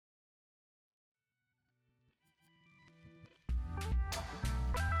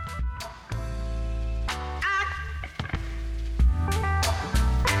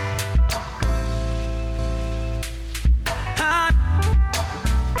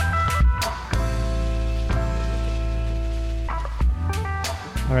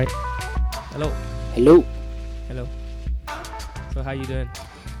All right. Hello. Hello. Hello. So how you doing?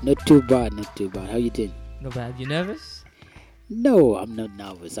 Not too bad, not too bad. How you doing? Not bad. You nervous? No, I'm not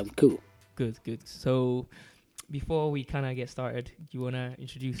nervous. I'm cool. Good, good. So before we kind of get started, you want to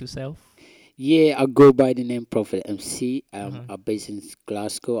introduce yourself? Yeah, I go by the name Prophet MC. Uh-huh. I'm based in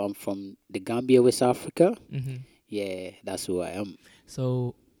Glasgow. I'm from the Gambia, West Africa. Mm-hmm. Yeah, that's who I am.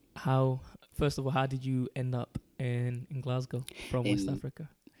 So first of all, how did you end up in Glasgow from West And Africa?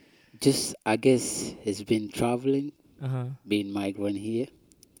 just, I guess, it's been traveling, Uh-huh. being migrant here.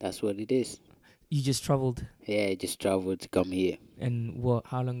 That's what it is. You just traveled, Yeah, I just traveled to come here. and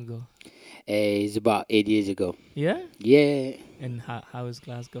how long ago? It's about 8 years ago. Yeah? Yeah. And how is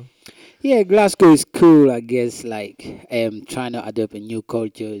Glasgow? Yeah, Glasgow is cool, I guess. Like, trying to adapt a new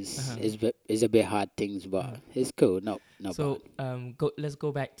culture Uh-huh. is a bit hard things, but Uh-huh. it's cool. No So bad. let's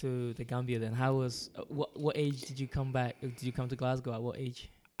go back to the Gambia then. How was what age did you come back? Did you come to Glasgow at what age?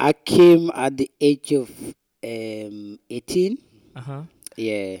 I came at the age of 18. Uh-huh.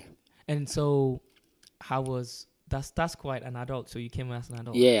 Yeah, And so how was that's quite an adult. So you came as an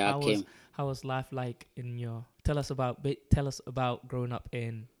adult. yeah, I came. How was life like in your? Tell us about growing up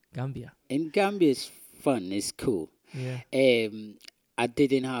in Gambia. In Gambia, it's fun. It's cool. Yeah. Um, I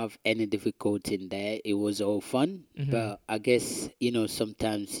didn't have any difficulty in there. It was all fun. Mm-hmm. But I guess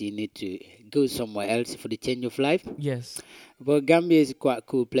sometimes you need to go somewhere else for the change of life. Yes. But Gambia is quite a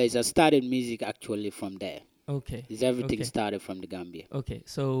cool place. I started music actually from there. Okay. Is everything Okay. started from the Gambia? Okay.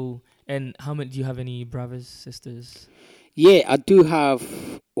 So and how many do you have any brothers, sisters? Yeah, I do have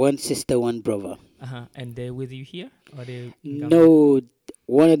one sister, one brother. Uh-huh. And they're with you here? Or they in Gambia? No,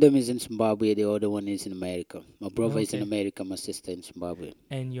 one of them is in Zimbabwe. The other one is in America. My brother is in Okay. America. My sister in Zimbabwe.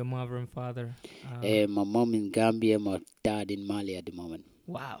 And your mother and father? My mom in Gambia. My dad in Mali at the moment.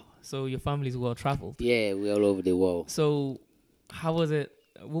 Wow. So your family's well traveled. Yeah, we're all over the world. So how was it?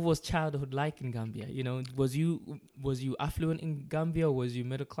 What was childhood like in Gambia? You know, was you affluent in Gambia, or was you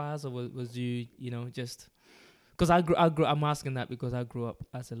middle class, or was you just? Because I'm asking that because I grew up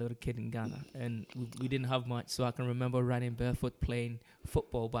as a little kid in Ghana, and we didn't have much, so I can remember running barefoot playing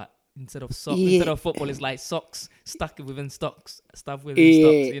football, but instead of Yeah. football, it's like socks stuck within stocks, stuff within Yeah.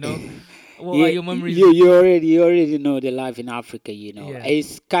 stocks. You know, what Yeah, are your memories? you already know the life in Africa. Yeah.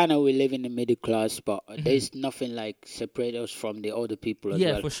 It's kind of we live in the middle class, but Mhm. there's nothing like separate us from the other people as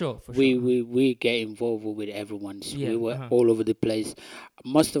Yeah, well. for sure, for we, sure. we get involved with everyone. Yeah, We were uh-huh. all over the place.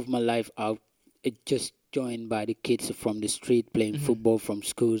 Most of my life, I just joined by the kids from the street playing Mhm. football from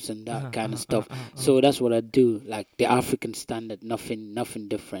schools and that Uh-huh, kind of uh-huh, stuff. uh-huh, uh-huh. So that's what I do, like the African standard. Nothing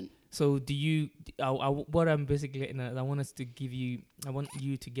different. So do you? What I'm basically getting at, I want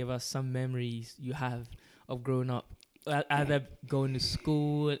you to give us some memories you have of growing up, either going to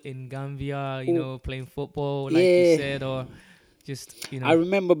school in Gambia, playing football like you Yeah. said, or just I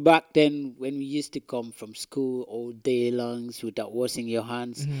remember back then when we used to come from school all day longs without washing your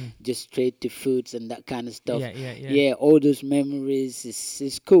hands, Mhm. just straight to foods and that kind of stuff. Yeah. Yeah, all those memories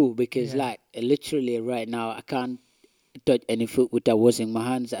is cool because Yeah. like literally right now I can't touch any food without washing my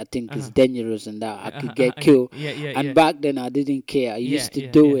hands. I think it's Uh-huh. dangerous and that I could get Uh-huh. killed. Yeah. And back then I didn't care. I Yeah, used to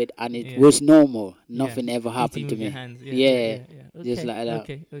yeah, do yeah, it and it yeah. was normal. Yeah. Nothing ever Eating happened to with your me. hands. Yeah, Yeah. just Okay, like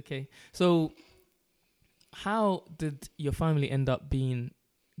that. Okay. So, how did your family end up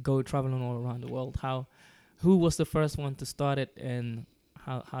go traveling all around the world? Who was the first one to start it, and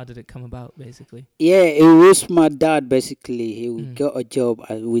how did it come about, basically? Yeah, it was my dad basically. He Mm. got a job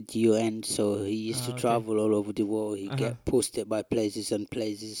with UN, so he used to Okay. travel all over the world. He Uh-huh. get posted by places and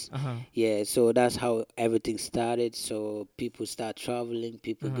places. Uh-huh. Yeah, so that's how everything started. So people start traveling,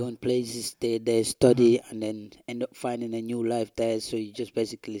 people Uh-huh. going places, stay there, study, and then end up finding a new life there. So you just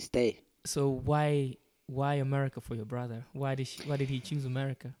basically stay. So why America for your brother? Why did he choose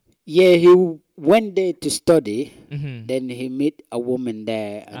America? Yeah, he went there to study. Mm-hmm. Then he meet a woman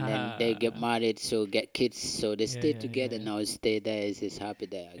there, and then they get Ah. married, so get kids. So they stay Yeah. together now. Stay there. Is happy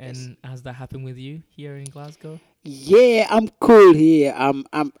there, I guess. And has that happened with you here in Glasgow? Yeah, I'm cool here. I'm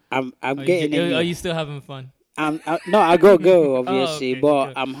getting a Are new. you still having fun? No, I go obviously, Okay, but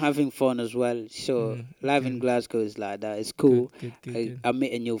good. I'm having fun as well. So Mhm, life in good. Glasgow is like that. It's cool. Good. I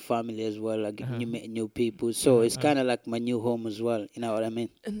meet a new family as well. Uh-huh. You meet new people. So it's Uh-huh. kind of like my new home as well. You know what I mean?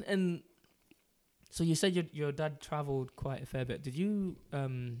 And so you said your dad traveled quite a fair bit. Did you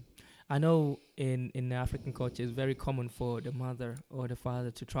I know in the African culture it's very common for the mother or the father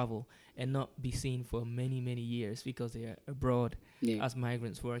to travel and not be seen for many years because they are abroad Yeah. as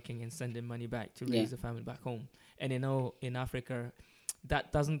migrants working and sending money back to Yeah. raise the family back home. And I know in Africa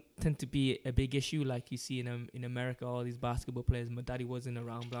that doesn't tend to be a big issue like you see in America. All these basketball players, my daddy wasn't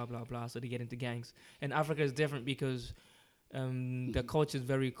around, blah blah blah, so they get into gangs. And Africa is different because the culture is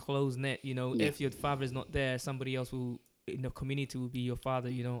very close knit. You know, Yeah. if your father is not there, somebody else will in the community will be your father.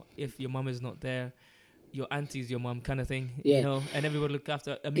 You know, if your mom is not there, your auntie is your mom, kind of thing. You Yeah. know, and everybody look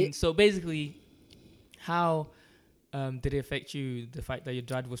after. I It, mean, so basically, how did it affect you? The fact that your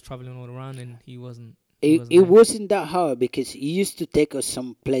dad was traveling all around and he wasn't. He wasn't it there. wasn't that hard because he used to take us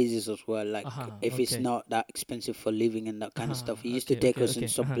some places as well. Like if it's Okay. not that expensive for living and that kind of stuff, he used to Okay. take Okay. us in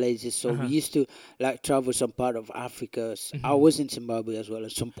Okay. some places. So we used to like travel some part of Africa. I Mhm. was in Zimbabwe as well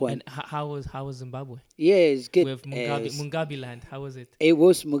at some point. And how was Zimbabwe Yeah, it's good. with Mugabe land? How was it? It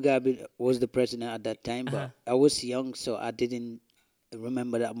was Mugabe was the president at that time, Uh-huh. but I was young, so I didn't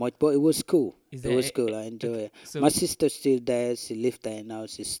remember that much. But it was cool. Is It there was cool. I enjoy okay, it. so My sister's still there. She lives there now.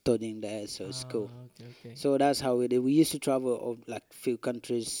 She's studying there, so it's cool. okay. So that's how we did. We used to travel like few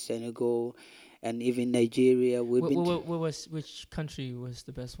countries, Senegal, and even Nigeria. We've been. Where was which country was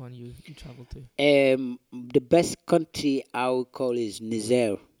the best one you traveled to? The best country I would call is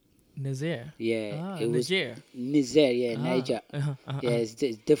Niger. Niger. Yeah, it was Niger. Niger. Yeah, Ah, Niger. Yeah, it's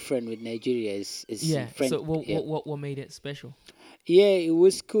different with Nigeria. It's yeah. French. So Yeah. what made it special? Yeah, it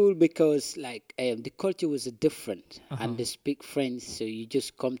was cool because like the culture was different, Uh-huh. and they speak French, so you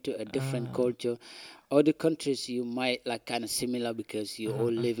just come to a different Ah. culture. Other countries you might like kind of similar because you're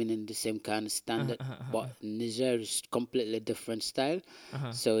all living in the same kind of standard, but Niger is completely different style.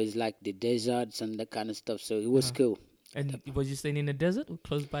 So it's like the deserts and that kind of stuff. So it was cool. And was you staying in the desert or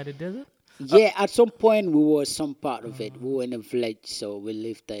close by the desert? Yeah, at some point we were some part of it. We were in a village, so we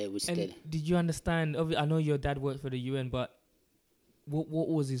lived there. We And stayed. did you understand? I know your dad worked for the UN, but what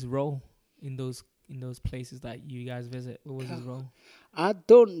was his role in those places that you guys visit? What was his role? I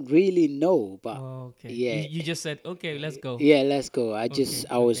don't really know, but Oh, okay. yeah. You just said okay, let's go. Yeah, let's go. Okay,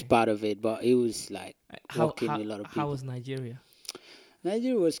 I was okay. part of it, but it was like How working with a lot of how people. was Nigeria?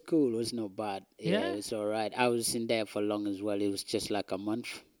 Nigeria was cool. It was not bad. Yeah, Yeah? it was all right. I was in there for long as well. It was just like a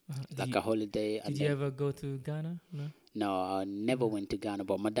month, Did like you, a holiday. And did you then, ever go to Ghana? No. no, I never went to Ghana,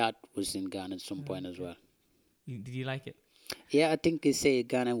 but my dad was in Ghana at some point as well. Did you like it? Yeah, I think they say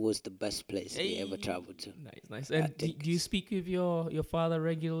Ghana was the best place he ever Hey. traveled to. Nice. And do think you speak with your father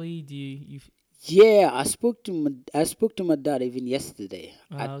regularly? Do you Yeah, I spoke to my dad even yesterday.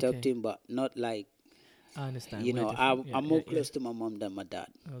 I talked okay. to him, but not like I understand. you We're know. different. Yeah, I'm more yeah, close to my mom than my dad.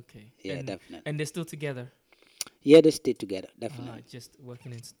 yeah. Okay. Yeah, definitely. And they're still together. Yeah, they stay together, definitely. Just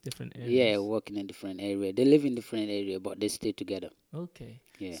working in different areas. Yeah, working in different area. They live in different area, but they stay together. Okay.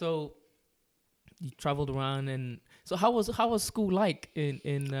 Yeah. So you traveled around, and so how was school like in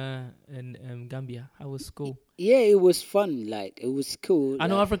Gambia? How was school? Yeah, it was fun. Like it was cool. I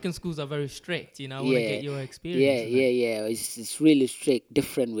know like, African schools are very strict. You know, I want to yeah, get your experience. yeah. It's really strict,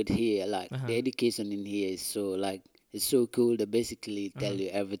 different with here. Like Uh-huh. the education in here is so like it's so cool. They basically tell you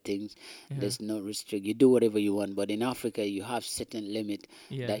everything. There's no restrict. You do whatever you want. But in Africa, you have certain limit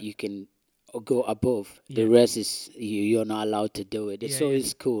Yeah. that you can go above. The Yeah. rest is you're not allowed to do it. Yeah, So yeah.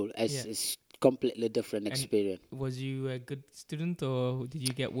 it's cool. Yeah. It's completely different And experience. was you a good student or did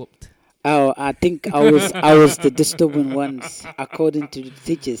you get whooped? Oh, I think I was the disturbing ones according to the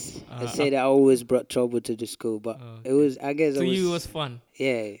teachers. They said I always brought trouble to the school, but it was I guess So I was you was fun.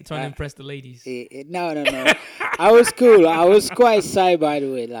 yeah. Trying to impress the ladies. No. I was cool. I was quite shy, by the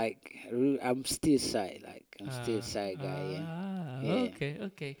way. Like I'm still shy. Like I'm still a shy guy. Yeah.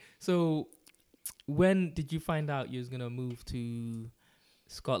 Okay. So when did you find out you was gonna move to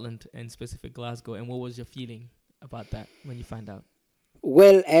Scotland and specific Glasgow, and what was your feeling about that when you find out?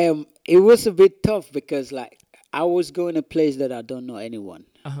 Well, it was a bit tough because like I was going a place that I don't know anyone.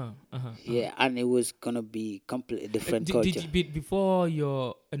 Yeah, and it was gonna be completely different culture. Did you before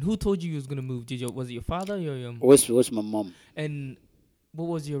and who told you was gonna move? Was it your father or your Was my mom? And what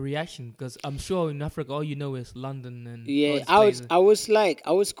was your reaction? Because I'm sure in Africa all you know is London and all Yeah, these places.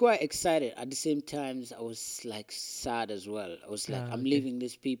 I was quite excited. At the same time, I was like sad as well. I was like, I'm okay. leaving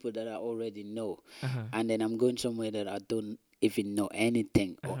these people that I already know, Uh-huh. and then I'm going somewhere that I don't even know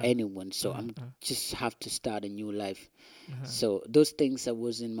anything or anyone. So I'm just have to start a new life. So those things that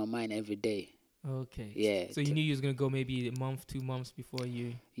was in my mind every day. Okay. Yeah. So you knew you was gonna go maybe a month, 2 months before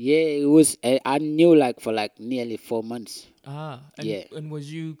you. Yeah, it was. I knew like for like nearly 4 months. And, Yeah. And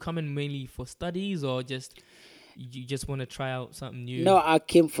was you coming mainly for studies or just you just want to try out something new? No, I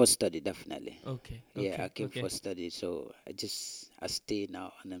came for study definitely. Okay. Yeah, I came for study. So I stay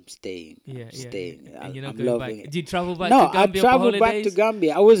now and I'm staying. Yeah, I'm staying. And you're not I'm going loving back. it. Did you travel back No, to Gambia I traveled for back holidays? to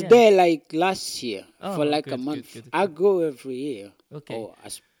Gambia. I was Yeah. there like last year Oh, for like a good, month. good. I go every year. Okay. Oh,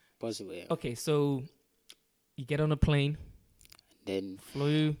 as possible. Yeah. Okay, so you get on a plane. then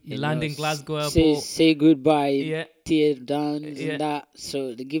flew. You land in Glasgow say airport. say goodbye, Yeah. tear downs Yeah. and that.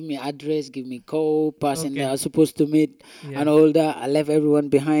 So they give me address, give me call, person Okay. that I was supposed to meet Yeah. and all that. I left everyone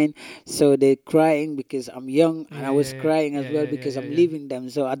behind. So they're crying because I'm young, and Yeah, I was yeah, yeah. crying as Yeah, well yeah, because yeah, I'm yeah. leaving them.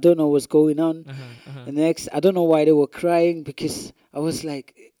 So I don't know what's going on. The next, I don't know why they were crying, because I was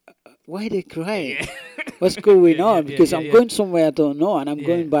like, why are they crying? Yeah. What's going Yeah, on? yeah, Because yeah, I'm yeah. going somewhere I don't know, and I'm Yeah.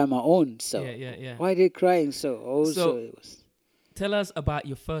 going by my own. So Yeah. why are they crying? So also So- it was. Tell us about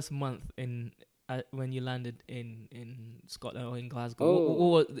your first month in when you landed in Scotland or in Glasgow.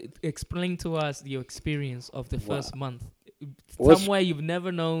 Oh. Explain to us your experience of the first month. Was- Somewhere you've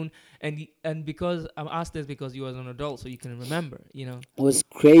never known, and because I'm asked this because you was an adult, so you can remember. You know. It was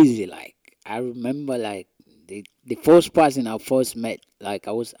crazy. Like, I remember, like, the first person I first met, like,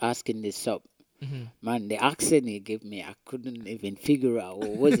 I was asking this up. Man, the accent he gave me, I couldn't even figure out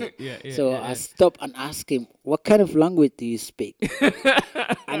what was it. Yeah. So I stopped and asked him, what kind of language do you speak?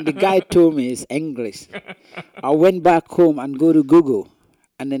 And the guy told me it's English. I went back home and go to Google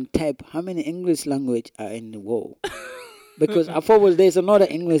and then type how many English language are in the world. Because I thought there's another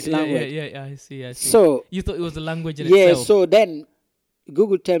English language. Yeah. I see. So You thought it was a language in yeah, itself. so then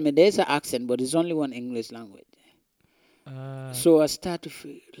Google tell me there's an accent, but there's only one English language. So I started to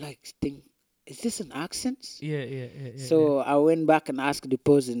feel, like, think, is this an accent? Yeah. So I went back and asked the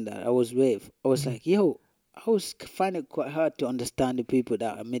person that I was with. I was like, yo, I was finding it quite hard to understand the people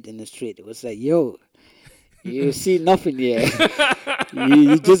that I met in the street. It was like, yo, you see nothing here.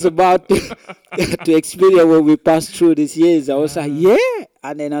 You're just about to, to experience what we passed through these years. I was like, yeah.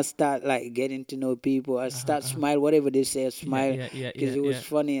 And then I start, like, getting to know people. I start smile, whatever they say, I smile. Because it was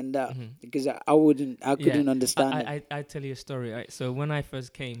funny and that. Because I couldn't understand it. I tell you a story, right? So when I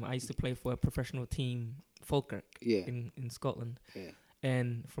first came, I used to play for a professional team, Falkirk, in Scotland. Yeah.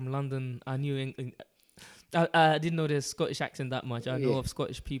 And from London, I knew England. I didn't know the Scottish accent that much. I know of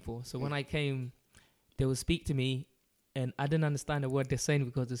Scottish people. So when I came, they would speak to me, and I didn't understand the word they're saying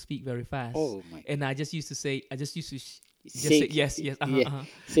because they speak very fast. Oh my! And I just used to say, just say say yes,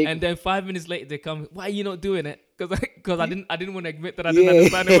 and then 5 minutes later they come, why are you not doing it? Because I didn't want to admit that I didn't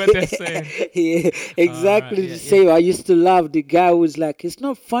understand the word they're saying. Yeah, exactly the same. I used to laugh. The guy was like, it's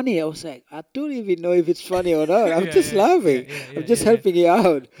not funny. I was like, I don't even know if it's funny or not. I'm just laughing. I'm just helping you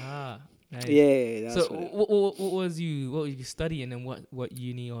out. Nice. Yeah, that's so what was you studying, and what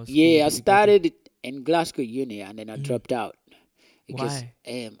uni or school? Yeah, I started in Glasgow Uni, and then I dropped out because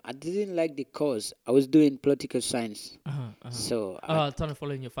Why? I didn't like the course. I was doing political science, so trying to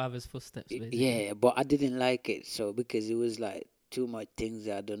follow in your father's footsteps. Basically. Yeah, but I didn't like it. So because it was like too much things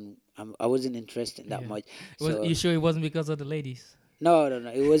that I wasn't interested in that much. You sure it wasn't because of the ladies? No.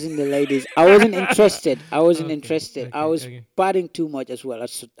 It wasn't the ladies. I wasn't interested. I wasn't interested. Okay, I was partying too much as well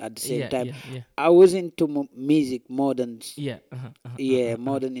at the same time. Yeah. I was into music more than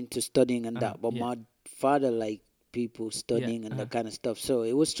more than into studying and that. But my father liked people studying and that kind of stuff. So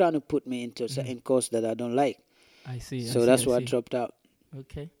it was trying to put me into a certain course that I don't like. I see. So that's why I dropped out.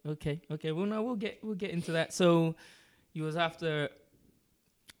 Okay. Well, now we'll get into that. So you was after.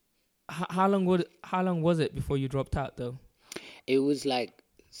 How long was it before you dropped out though? It was like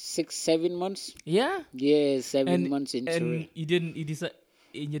 6-7 months. Yeah. Yeah, 7 months into and it. You decided.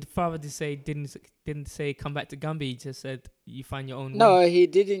 Your father didn't say come back to Gambia. He just said you find your own. No, way. he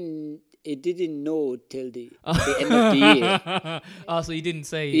didn't. He didn't know till the end of the year. So you didn't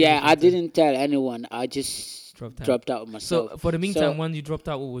say. Yeah, I didn't tell anyone. I just dropped out myself. So for the meantime, when you dropped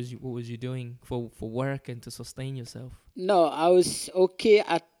out, what was you doing for work and to sustain yourself? No, I was okay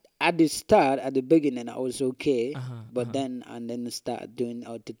at the start. At the beginning, I was okay, but then I started doing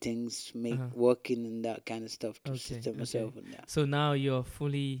other things, working and that kind of stuff to sustain myself and that. So now you're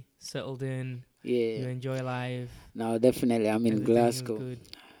fully settled in. Yeah, you enjoy life. Now definitely, I'm in Glasgow. Good.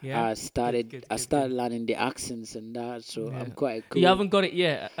 Yeah. I started learning the accents and that, so I'm quite cool. You haven't got it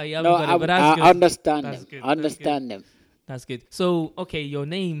yet. You haven't no, got it, but that's good. I understand that's them. Good. I understand them. That's good. So, okay, your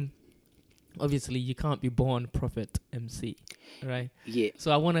name, obviously, you can't be born Prophet MC, right? Yeah.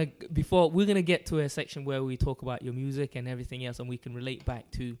 So we're going to get to a section where we talk about your music and everything else, and we can relate back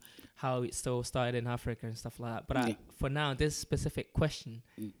to how it still started in Africa and stuff like that. But for now, this specific question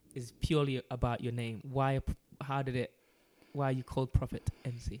is purely about your name. Why are you called Prophet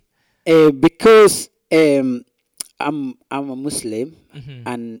MC? Because I'm a Muslim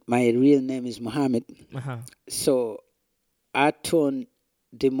and my real name is Muhammad. So I turned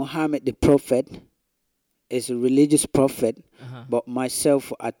the Muhammad, the Prophet, is a religious prophet, but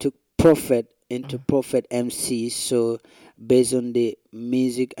myself I took Prophet into Prophet MC. So based on the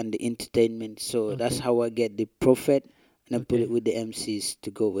music and the entertainment, so that's how I get the Prophet, and I put it with the MCs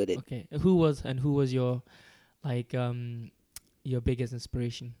to go with it. Okay, who was your your biggest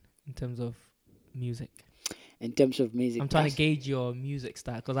inspiration in terms of music? In terms of music, I'm trying to gauge your music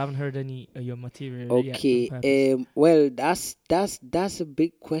style because I haven't heard any of your material yet. okay. Well, that's a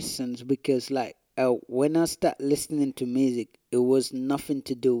big question because like when I start listening to music, it was nothing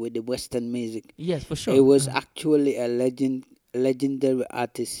to do with the Western music. Yes, for It sure. was actually a legendary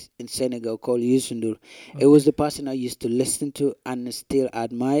artist in Senegal called Youssou N'Dour. It was Okay. the person I used to listen to and still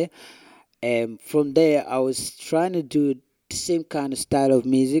admire. From there, I was trying to do the same kind of style of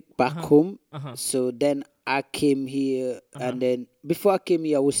music back Uh-huh. home. Uh-huh. So then I came here, Uh-huh. and then before I came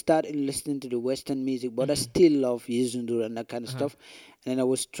here, I was starting listening to the Western music, but I still love Youssou N'Dour and that kind of stuff. And then I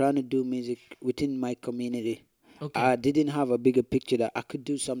was trying to do music within my community. Okay. I didn't have a bigger picture that I could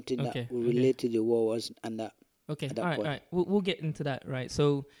do something that Okay. would Okay. relate to the war was and that Okay. at that All right. point. All right. We'll get into that. Right.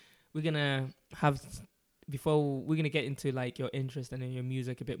 So we're gonna have before we're gonna get into like your interest and in your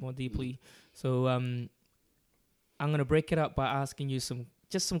music a bit more deeply. So I'm gonna break it up by asking you some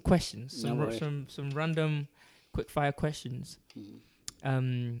questions, No worries. some random quick fire questions.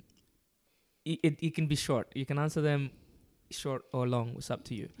 Mhm. It can be short. You can answer them short or long. It's up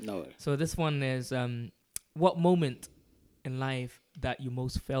to you. No worries. So this one is what moment in life that you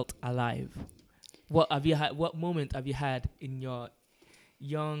most felt alive? What moment have you had in your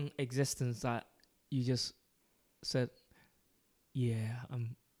young existence that you just said, yeah,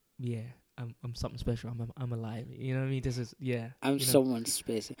 I'm something special. I'm alive. You know what I mean? This is I'm you know, someone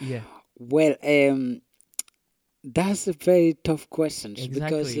special. yeah, Well, that's a very tough question because,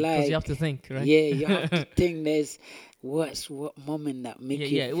 exactly. Because you have to think, right? yeah, you have to think. There's what moment that make Yeah,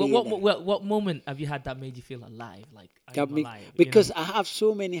 you yeah. feel that. What moment have you had that made you feel alive? Like I That am make alive. because I have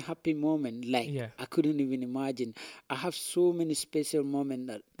so many happy moments. Like Yeah. I couldn't even imagine. I have so many special moments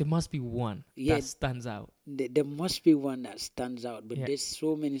that There must be one that stands out. there must be one that stands out. But Yeah. there's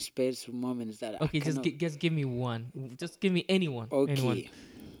so many special moments that Okay, I cannot. just give me one. Just give me anyone. Anyone. Okay,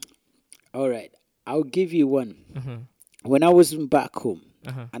 all right. I'll give you one. Uh-huh. When I was back home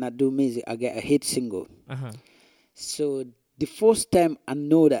Uh-huh. and I do music, I get a hit single. Uh-huh. So the first time I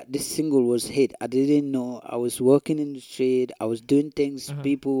know that this single was hit, I didn't know. I was working in the street. I was doing things.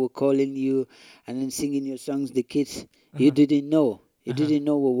 People were calling you and then singing your songs. The kids, you didn't know. You didn't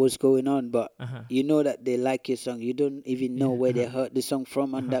know what was going on, but you know that they like your song. You don't even know where they heard the song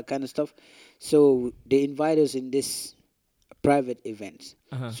from and that kind of stuff. So they invite us in this private events.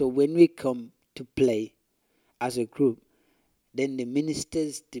 So when we come to play as a group, then the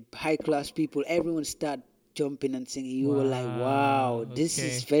ministers, the high class people, everyone start jumping and singing. You were like, wow, this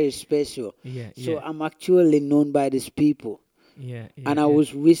is very special. Yeah. So I'm actually known by these people. Yeah. And I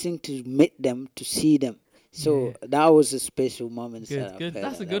was wishing to meet them, to see them. So that was a special moment. Good.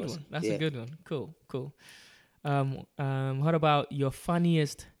 That's a good one. That's a good one. Cool. What about your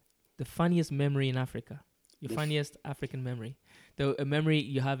the funniest memory in Africa? Your funniest African memory. A memory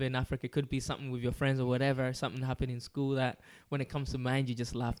you have in Africa could be something with your friends or whatever, something happened in school that when it comes to mind, you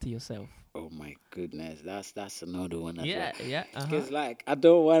just laugh to yourself. Oh my goodness, that's another one as well. Yeah. Because like I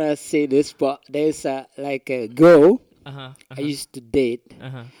don't want to say this, but there's a girl I used to date,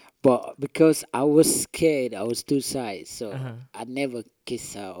 but because I was scared, I was too shy, so I never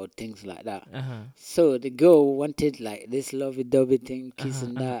kiss her or things like that. So the girl wanted like this lovey-dovey thing, kiss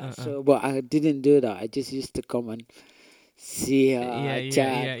and that. So, but I didn't do that. I just used to come and see her,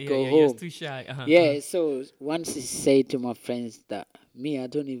 chat, go home. You're too shy. So once I say to my friends that me, I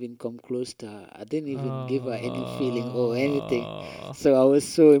don't even come close to her. I didn't even give her any feeling or anything. So I was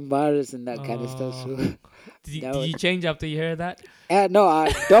so embarrassed and that kind of stuff. So did you change after you heard that? no,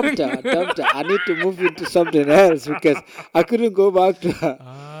 I dumped her. I need to move into something else because I couldn't go back to her.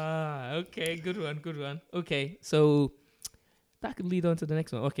 Okay, good one. Okay, so that could lead on to the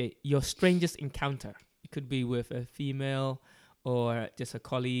next one. Okay, your strangest encounter. It could be with a female or just a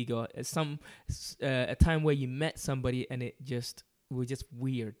colleague or a time where you met somebody and it just was just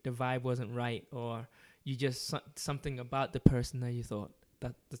weird. The vibe wasn't right, or you just something about the person that you thought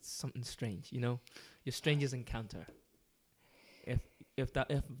that's something strange. You know, your strangest encounter. If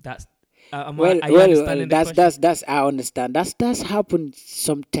that's that's I understand. That's happened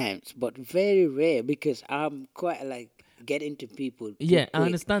sometimes, but very rare because I'm quite like get into people. Yeah, quick. I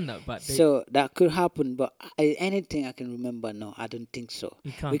understand that, but so that could happen. But anything I can remember, no, I don't think so.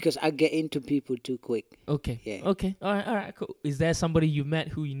 You can't because I get into people too quick. Okay. Yeah. Okay. All right. Cool. Is there somebody you met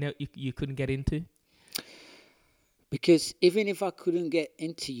who you couldn't get into? Because even if I couldn't get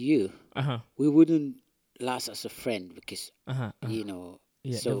into you, we wouldn't last as a friend because you know.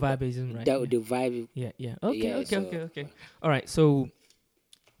 Yeah, so the vibe isn't right. The vibe. Yeah. Okay. All right. So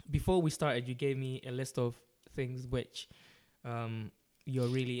before we started, you gave me a list of things which you're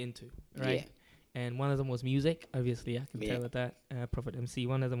really into, right? and one of them was music. Obviously, I can Yeah. tell with that. Prophet MC.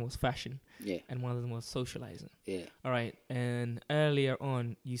 One of them was fashion, Yeah. and one of them was socializing. Yeah. All right. And earlier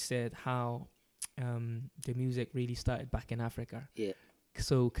on, you said how the music really started back in Africa. Yeah.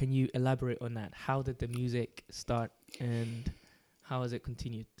 So can you elaborate on that? How did the music start, and how has it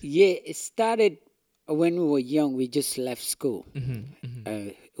continued? Yeah, it started when we were young. We just left school.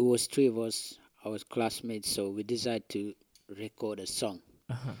 It was three of us, our classmates, so we decided to record a song.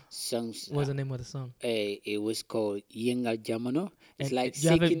 Songs. What's the name of the song? It was called Yengal Jamano. It's And like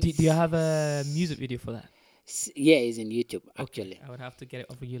do you have a music video for that? Yeah, it's in YouTube actually. Okay, I would have to get it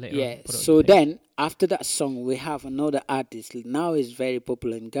off of you later. Yeah. on, put it on So your page. then after that song, we have another artist. Now is very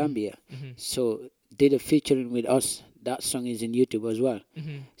popular in Gambia. So did a featuring with us. That song is in YouTube as well.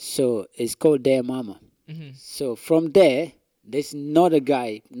 So it's called Dear Mama. So from there, there's another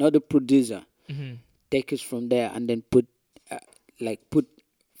guy, another producer, take us from there and then put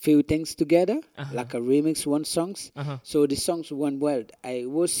few things together, like a remix one songs. So the songs went well. I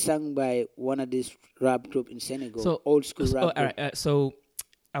was sung by one of these rap group in Senegal, So old school rap all group. right, so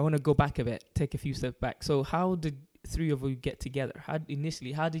I want to go back a bit, take a few steps back. So how did three of you get together? How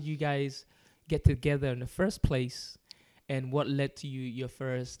did you guys get together in the first place? And what led to your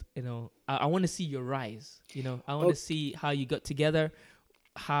first, I want to see your rise, I want to see how you got together,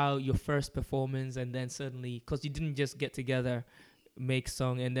 how your first performance, and then suddenly, because you didn't just get together, make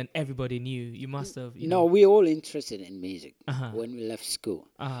song, and then everybody knew. You must have, No, we're all interested in music when we left school.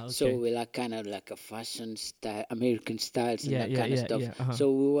 Okay. So we like kind of like a fashion style, American styles and that kind of stuff. Yeah,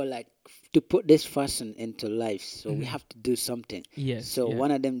 So we were like, to put this fashion into life, so we have to do something. Yes. So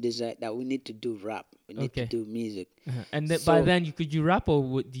one of them decided that we need to do rap. We need to do music. And by then, could you rap,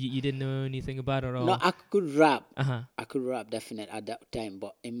 or you didn't know anything about it at all? No, I could rap. I could rap definitely at that time,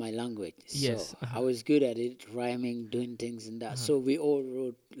 but in my language. Yes. So I was good at it, rhyming, doing things and that. So we all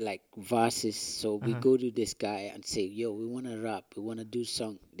wrote like verses. So we go to this guy and say, yo, we want to rap. We want to do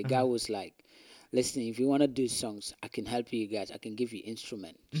song. The guy was like, listen, if you want to do songs, I can help you guys. I can give you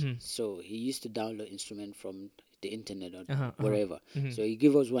instruments. So he used to download instrument from the internet or wherever. So he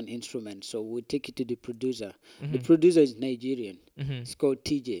give us one instrument. So we take it to the producer. The producer is Nigerian. It's called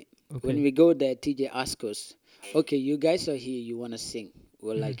TJ. Okay. When we go there, TJ asks us, okay, you guys are here. You want to sing?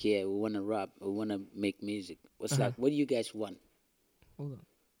 We're like, yeah, we want to rap. We want to make music. What's like, what do you guys want? Hold on.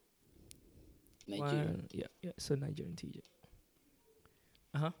 Nigerian. Yeah. So Nigerian TJ.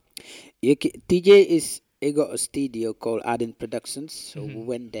 TJ he got a studio called Arden Productions. So we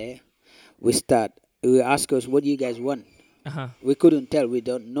went there. We asked us, what do you guys want? We couldn't tell. We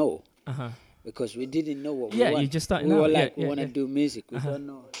don't know. Because we didn't know what we want. Yeah, you just started We out. were like, Yeah, we want to yeah. do music. We don't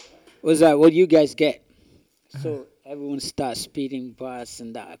know. It was like, what do you guys get? So everyone starts speeding bars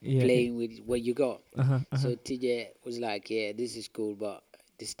and that, playing with what you got. So TJ was like, yeah, this is cool, but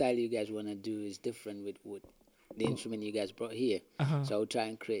the style you guys want to do is different with the instrument you guys brought here. So I'll try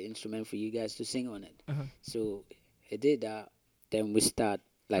and create instrument for you guys to sing on it. So he did that. Then we start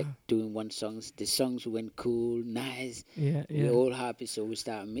doing one songs. The songs went cool, nice. Yeah. We're all happy. So we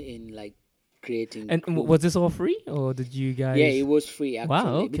start meeting, creating. And cool. was this all free, or did you guys? Yeah, it was free actually.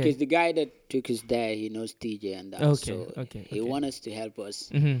 Wow, okay. Because the guy that took us there, he knows TJ and that. Okay, He wanted us to help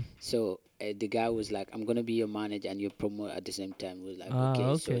us. So the guy was like, I'm going to be your manager and your promoter at the same time. We was like,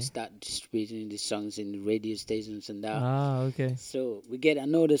 okay. So start distributing the songs in the radio stations and that. Okay. So we get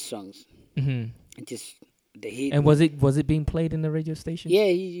another songs. And just the hit. And was it being played in the radio station? Yeah,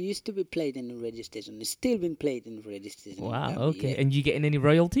 he used to be played in the radio station. It's still been played in the radio station. Wow. Gambia, Okay. yeah. And you getting any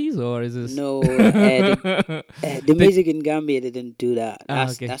royalties, or is this? No, the music in Gambia didn't do that.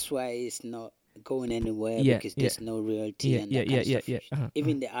 Okay. That's why it's not going anywhere because there's no royalty and that kind of stuff.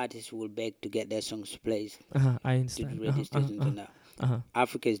 Even the artists will beg to get their songs played I to understand. the radio stations and that.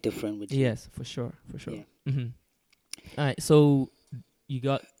 Africa is different with Yes, for sure. Yeah. All right. So you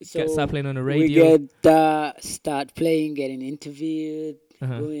get start playing on the We radio. get start playing, getting interviewed,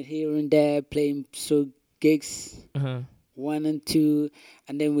 going here and there, playing gigs. 1 and 2,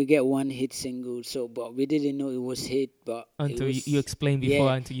 and then we get one hit single. So, but we didn't know it was hit. But Until it was, you explained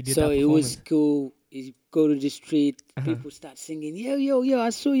before, until you did so that it performance. was cool. You go to the street, people start singing, yo, I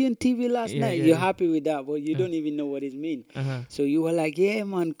saw you on TV last night. You're happy with that, but you don't even know what it means. So you were like, yeah,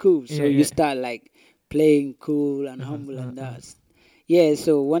 man, cool. So you start playing cool and humble and that. Yeah,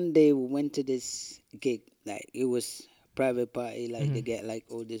 so one day we went to this gig. It was private party. They get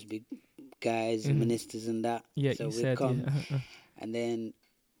all these big guys, ministers and that. Yeah, so you we said, come, and then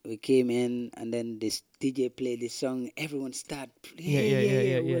we came in, and then this DJ played this song. Everyone started,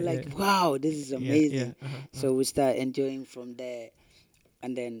 We're like, wow, this is amazing. So we start enjoying from there,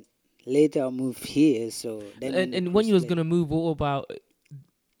 and then later I moved here. So then and when you was gonna move, what about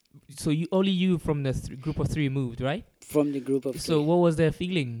So you only you from the group of three moved, right? From the group of So three. what was their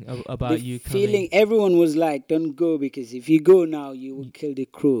feeling about The you feeling, coming? everyone was like, "Don't go because if you go now, you will Y- kill the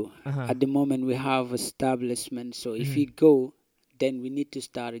crew." Uh-huh. At the moment, we have establishment, so if Mhm. you go, then we need to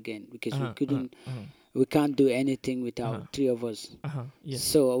start again because we Uh-huh. couldn't, Uh-huh. we can't do anything without Uh-huh. three of us. Uh-huh. Yes.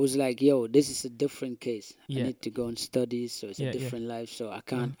 So I was like, "Yo, this is a different case. I Yeah. need to go and study, so it's a Yeah. Yeah. different life. So Uh-huh.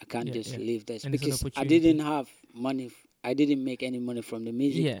 I can't Yeah. just Yeah. leave this And it's an because I opportunity. didn't have money. I didn't make any money from the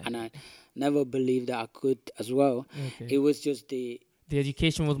music, Yeah. and I never believed that I could as well. It Okay. was just the, The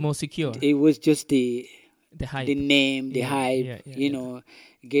education was more secure. it was just The the hype. name, the Yeah. hype, Yeah. Yeah. you Yeah. know,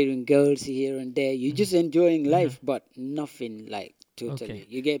 getting girls here and there. You're just enjoying life, but nothing like totally. Okay.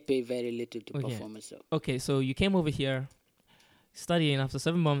 You get paid very little to Okay. perform and so. Okay. So you came over here studying. After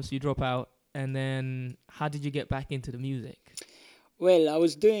 7 months, you drop out, and then how did you get back into the music? Well, I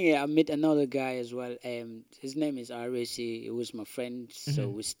was doing it. I met another guy as well. His name is RAC. He was my friend, so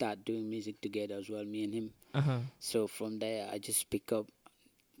Mhm. we start doing music together as well, me and him. Uh-huh. So from there, I just pick up,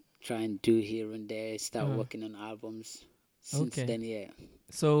 try and do here and there, start Uh-huh. working on albums. Since Okay. then, yeah.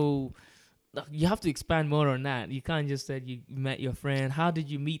 So you have to expand more on that. You can't just say you met your friend. How did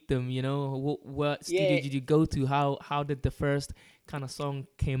you meet them? You know, what studio Yeah. did you go to? How did the first kind of song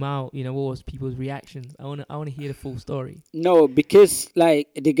came out? You know, what was people's reactions? I wanna hear the full story. No, because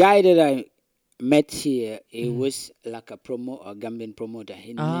like the guy that I met here, he Mhm. was like a Gambian promoter.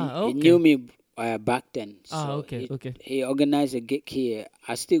 Ah, He knew okay. me back then. Ah, So okay, okay, he organized a gig here.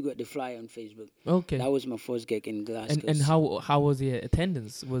 I still got the flyer on Facebook. okay. That was my first gig in Glasgow. And how was the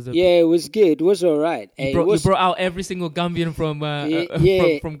attendance? Was it? Yeah, it was good. It was all right. You It brought was out every single Gambian from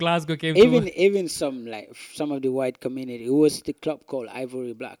yeah. from Glasgow came Even some like some of the white community. It was the club called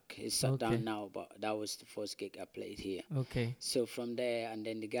Ivory Black. It's shut Okay. down now, but that was the first gig I played here. Okay. So from there, and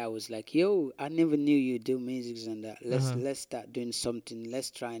then the guy was like, "Yo, I never knew you do music and that. Uh-huh. Let's start doing something. Let's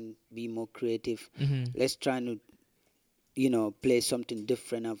try and be more creative. Mhm. Let's try to, play something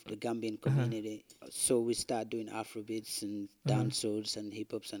different of the Gambian community." So we start doing Afrobeats and dancehall and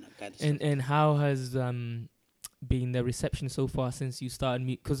hip hops and that kind of stuff. And how has been the reception so far since you started?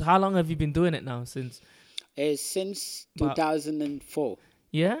 Because how long have you been doing it now? Since Since About- 2004.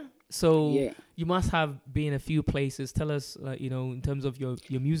 yeah. So Yeah. you must have been a few places. Tell us, in terms of your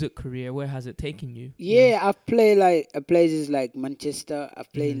music career, where has it taken you? Yeah, I've played like places like Manchester. I've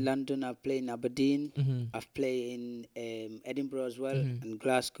played Mhm. in London. I've played in Aberdeen. Hmm. I've played in Edinburgh as well Mhm. and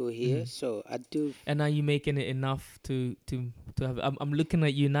Glasgow here. Mhm. So I do. And are you making it enough to have? I'm looking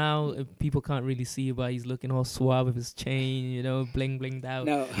at you now. People can't really see you, but he's looking all suave with his chain, bling blinged out.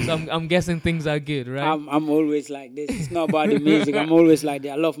 No, So I'm guessing things are good, right? I'm always like this. It's not about the music. I'm always like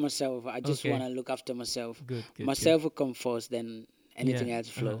that. I love myself. I just Okay. want to look after myself. Good. Myself will come first, then anything Yeah, else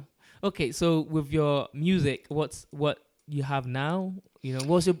flow. Okay, so with your music, what you have now?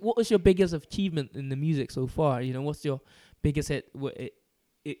 What was your biggest achievement in the music so far? What's your biggest hit?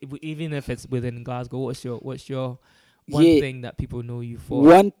 Even if it's within Glasgow, what's your one Yeah. thing that people know you for?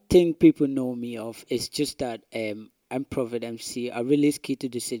 One thing people know me of is just that I'm Prophet MC. I released Key to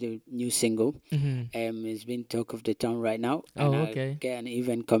the City new single. Mhm. It's been talk of the town right now. Oh, And okay. I get an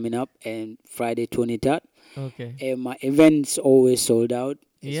event coming up and Friday 23rd. Okay. My event's always sold out.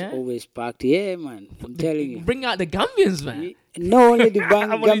 It's Yeah? always packed. Yeah, man. I'm telling you. Bring out the Gambians, man. No, only the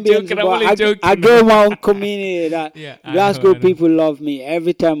I'm only Gambians, joking, I'm but only joking, I man. go my own community. That Yeah, I Glasgow know. people love me.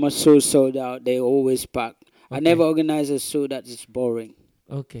 Every time a show sold out, they always pack. I Okay. never organize a show that is boring.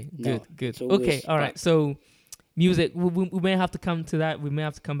 Okay, No, good. it's always Okay, all right. packed. So, music, we may have to come to that. We may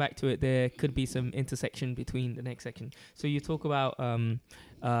have to come back to it. There could be some intersection between the next section. So you talk about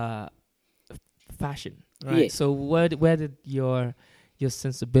fashion, right? Yeah. So where did your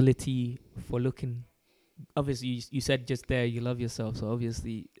sensibility for looking? Obviously, you said just there you love yourself. So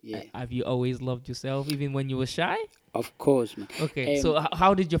obviously, Yeah. have you always loved yourself, even when you were shy? Of course, man. Okay, so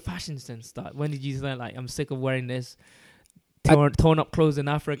how did your fashion sense start? When did you say like I'm sick of wearing this torn up clothes in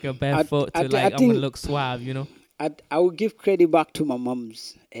Africa barefoot I to thi- I like I'm gonna think- look suave, I will give credit back to my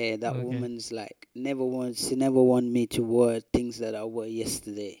mom's. That Okay. woman's like she never want me to wear things that I wore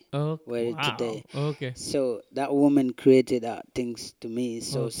yesterday. Oh, Wear it wow. today. Okay. So that woman created things to me.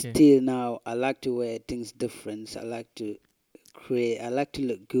 So Okay. still now I like to wear things different. I like to create. I like to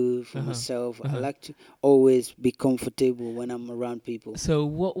look good for myself. I like to always be comfortable when I'm around people. So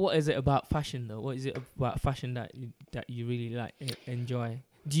what is it about fashion though? What is it about fashion that you really like enjoy?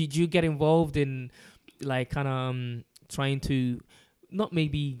 Do you get involved in like kind of trying to not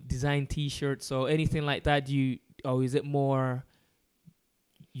maybe design T-shirts or anything like that? Or is it more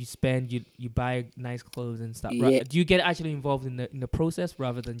you spend, you buy nice clothes and stuff. Yeah. Right? Do you get actually involved in the process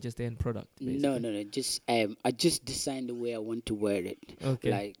rather than just the end product? No, Basically? no. Just I just design the way I want to wear it. Okay.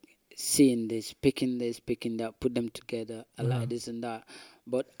 Like seeing this, picking that, put them together. I Uh-huh. like this and that.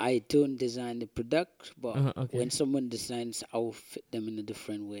 But I don't design the product. But Okay. when someone designs, I will fit them in a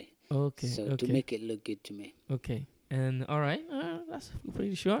different way. Okay. So okay. to make it look good to me. Okay. And all right, that's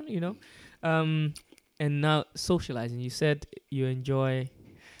pretty short, And now socializing. You said you enjoy.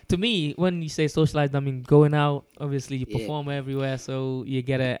 To me, when you say socialize, I mean going out. Obviously, you Yeah. perform everywhere, so you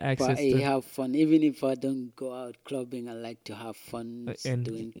get access But I to. have fun. Even if I don't go out clubbing, I like to have fun And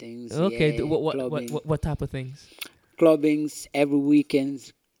doing things. okay, Yeah, clubbing. what type of things? Clubbings every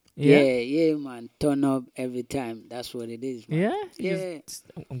weekends. Yeah. Yeah, man. Turn up every time. That's what it is, man. Yeah. Yeah.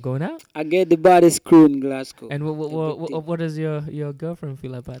 I'm going out. I get the baddest crew in Glasgow. And The big thing. what does your girlfriend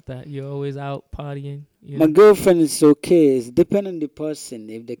feel about that? You're always out partying. My girlfriend is okay. It's depending on the person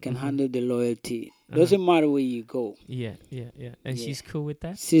if they can Mhm. handle the loyalty. Doesn't matter where you go. Yeah. And Yeah. she's cool with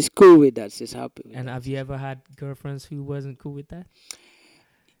that. She's cool with that. She's happy with And that. have you ever had girlfriends who wasn't cool with that?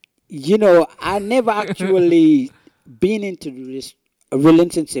 I never actually been into a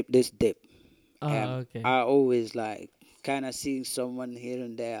relationship this deep. Oh, okay. I always like kind of seeing someone here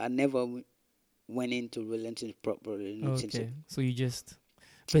and there. I never went into proper relationship. Okay. So you just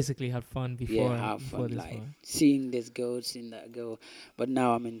basically had fun before. Yeah, have before fun, this like one. seeing this girl, seeing that girl. But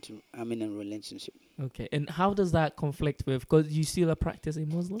now I'm in a relationship. Okay. And how does that conflict with? Because you still are practicing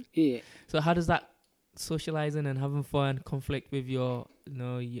Muslim. Yeah, So how does that socializing and having fun conflict with your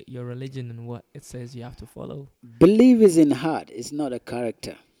your religion and what it says you have to follow? belief is in heart. It's not a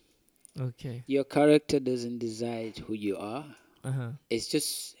character. Okay. Your character doesn't decide who you are. It's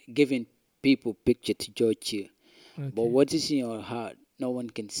just giving people picture to judge you. Okay. But what is in your heart, no one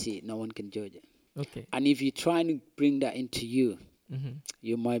can see it. No one can judge it. Okay. And if you're trying to bring that into you, Mm-hmm.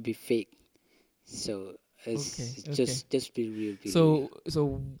 you might be fake. So it's Okay, just be real. Be So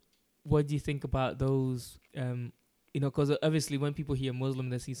what do you think about those? Because obviously when people hear Muslim,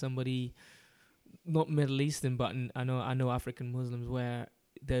 they see somebody not Middle Eastern, but I know African Muslims where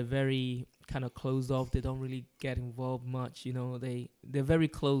they're very kind of closed off. They don't really get involved much. They're very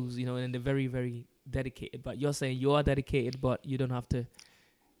close. And they're very very dedicated. But you're saying you are dedicated, but you don't have to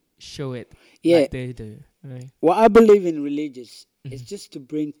show it like they do, right? What I believe in religious is Mhm. just to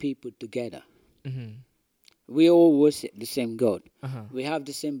bring people together. Mm-hmm. We all worship the same God. Uh-huh. We have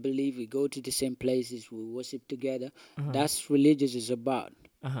the same belief. We go to the same places. We worship together. Uh-huh. That's religious is about.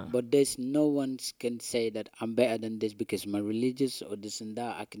 Uh-huh. But there's no one can say that I'm better than this because my religious or this and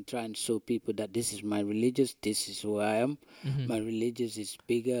that. I can try and show people that this is my religious. This is who I am. Mhm. My religious is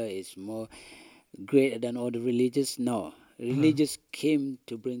bigger. Is more greater than all the religious. No, religious came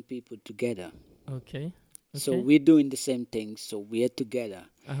to bring people together. Okay. So we're doing the same thing. So we're together.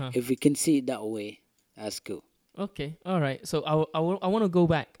 Uh-huh. If we can see it that way, that's cool. Okay, all right. So I want to go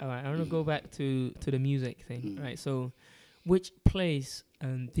back. All right, I want to go back to the music thing. Right. So, which place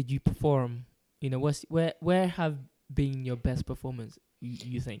did you perform? Where have been your best performance?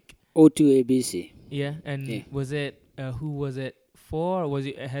 You think? O2 ABC. Yeah. And was it who was it for? Was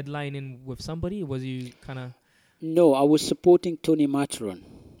it a headlining with somebody? Was you kind of? No, I was supporting Tony Matron.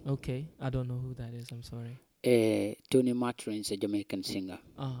 Okay, I don't know who that is. I'm sorry. Tony Matron is a Jamaican singer.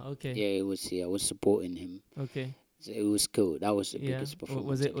 Ah, okay. Yeah, it was. I was supporting him. Okay. So it was cool. That was the biggest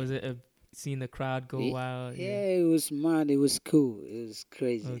performance. Was it seeing the crowd go wild? Yeah, it was mad. It was cool. It was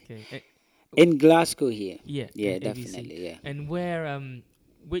crazy. Okay. In Glasgow here. Yeah. Yeah, in ABC. definitely. Yeah. And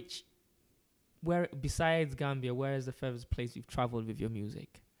where besides Gambia, where is the furthest place you've traveled with your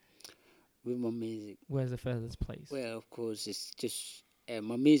music? With my music. Where's the furthest place? Well, of course, it's just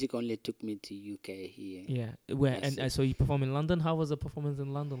my music only took me to UK here. Yeah. Where so you perform in London? How was the performance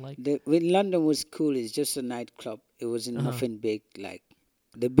in London like? With London was cool. It's just a nightclub. It wasn't nothing big. Like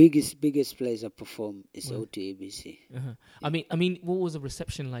the biggest place I performed is O2 ABC. I mean, what was the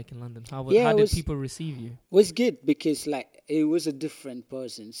reception like in London? How Yeah, did people receive you? Was good because like it was a different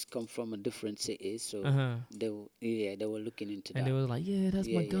persons come from a different city, so they were looking into And that. they were like, yeah, that's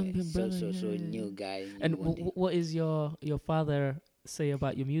my Gambian brother. So yeah. new guy. And what is your father say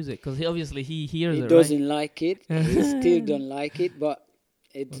about your music? Because he hears He it, doesn't like it. He still don't like it, but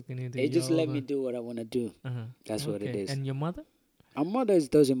it just let me do what I want to do. That's what it is. And your mother? My mother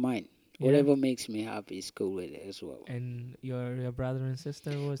doesn't mind. Yeah. Whatever makes me happy is cool with it as well. And your brother and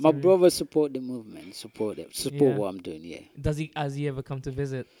sister was My brother support the movement, support Yeah. what I'm doing. Yeah. Has he ever come to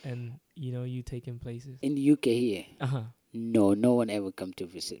visit and you take him places? In the UK here, No one ever come to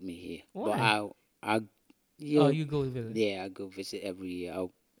visit me here. Why? But you go visit. I go visit every year.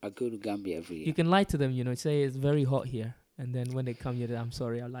 I go to Gambia every year. You can lie to them, say it's very hot here. and then when they come, you're I'm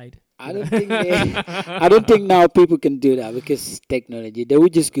sorry, I lied. I don't think I don't think now people can do that because technology. They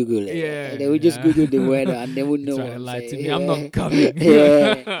would just Google it. Yeah, They would just yeah. Google the weather and they would know Trying what to I'm lie to saying. me. I'm not coming.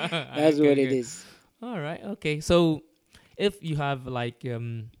 Yeah, that's Okay, what it okay. is. All right. Okay. So if you have like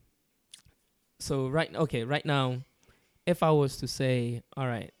so right now, if I was to say, all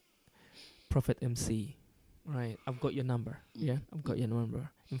right, Prophet MC, right, I've got your number. Yeah, I've got your number.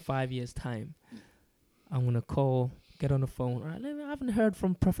 In 5 years' time, I'm gonna call, get on the phone. All right, I haven't heard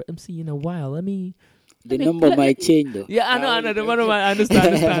from Prophet MC in a while. The number might change though. Yeah, I know. The one of my, I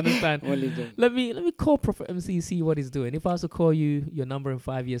understand. Only them. Let me call Prophet MC, see what he's doing. If I was to call you your number in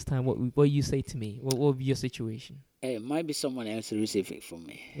 5 years' time, what you say to me? What would be your situation? Hey, it might be someone else to receive it from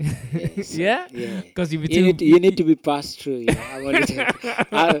me. So, Yeah, yeah. because You need to be passed through. You know?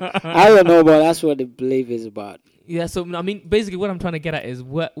 I don't know, but that's what the belief is about. Yeah, so I mean, basically, what I'm trying to get at is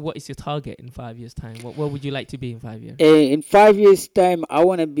what is your target in 5 years' time? What would you like to be in 5 years? In 5 years' time, I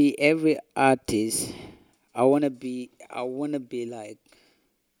want to be every artist. I want to be like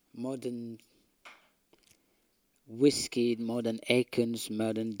more than Whiskey, more than Akons,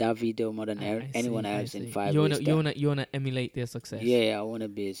 more than Davido, more than anyone else in 5 years' time. You wanna emulate their success. Yeah, I want to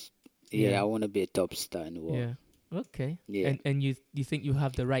be. Yeah. I want to be a top star in the world. Yeah. Okay. Yeah. And you think you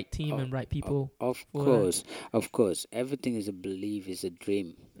have the right team and right people? Of for course. Everything is a belief, is a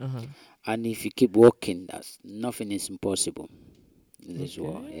dream. Uh-huh. And if you keep working, nothing is impossible in this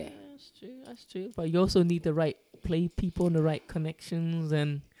world. Yeah. That's true. But you also need the right people and the right connections,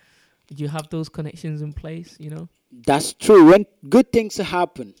 and do you have those connections in place? You know. That's true. When good things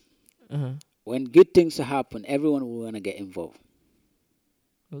happen, everyone will want to get involved.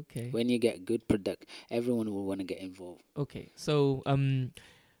 Okay. When you get good product, everyone will want to get involved. Okay. So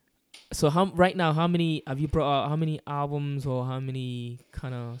right now, how many have you brought out? How many albums or how many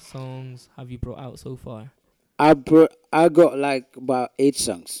kind of songs have you brought out so far? I got like about 8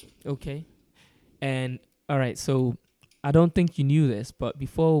 songs. Okay. And all right, so I don't think you knew this, but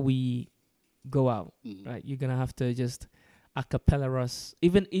before we go out, right, you're gonna have to just a cappella us,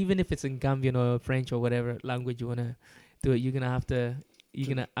 even if it's in Gambian or French or whatever language you wanna do it. You're gonna have to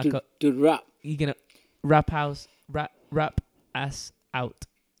to rap. You're gonna rap us out.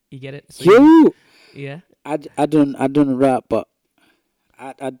 You get it? So yeah. I don't rap, but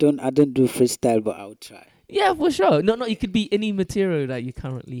I don't do freestyle, but I'll try. Yeah, for sure. No, it could be any material that you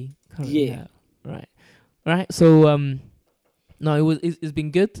currently have. Right. So no, it's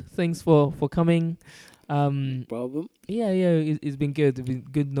been good. Thanks for coming. Problem. Yeah, it's been good. It's been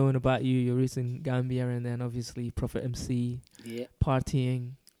good knowing about you, your recent Gambia, and then obviously Prophet MC. Yeah.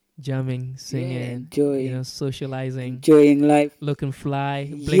 Partying, jamming, singing, enjoying, socializing, enjoying life, looking fly,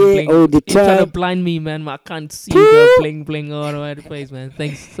 bling bling. All the time. You're trying to blind me, man. I can't see the bling bling all over the place, man.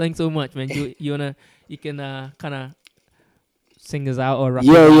 Thanks so much, man. You can kind of sing us out or rap.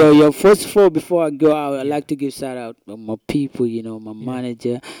 First of all, before I go out, I'd like to give shout out to my people, my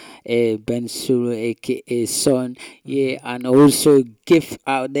manager, Ben Suru, aka Son, and also Gift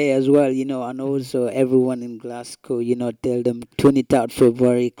out there as well, and also everyone in Glasgow, tell them 23rd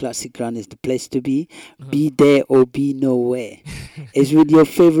February, Classic Ground is the place to be. Be there or be nowhere. It's with your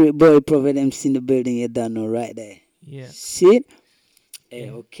favorite boy, Prophet MC in the building, you done know right there. Yeah. See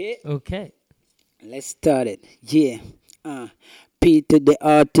it? Okay. Let's start it. Yeah. P to the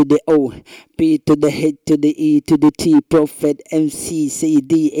R to the O, P to the H to the E to the T, Prophet MC,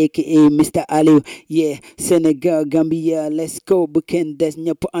 CD, aka Mr. Ali, yeah, Senegal, Gambia, let's go, Bukendes,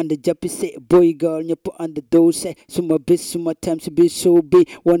 nyapo on the Japise, boy girl, nyapo on the dose, suma bis, suma times be so be,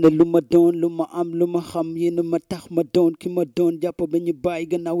 wanna luma don, luma ham, ma tak ma don, kima don, japo ben you buy,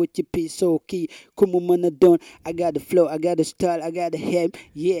 gonna with your piece, so key, kumu mana don, I got the flow, I got the style, I got the head,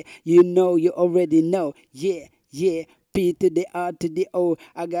 yeah, you already know, yeah. P to the R to the O.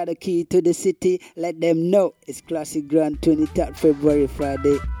 I got a key to the city. Let them know it's Classic Grand 23rd February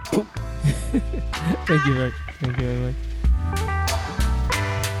Friday. Thank you very much.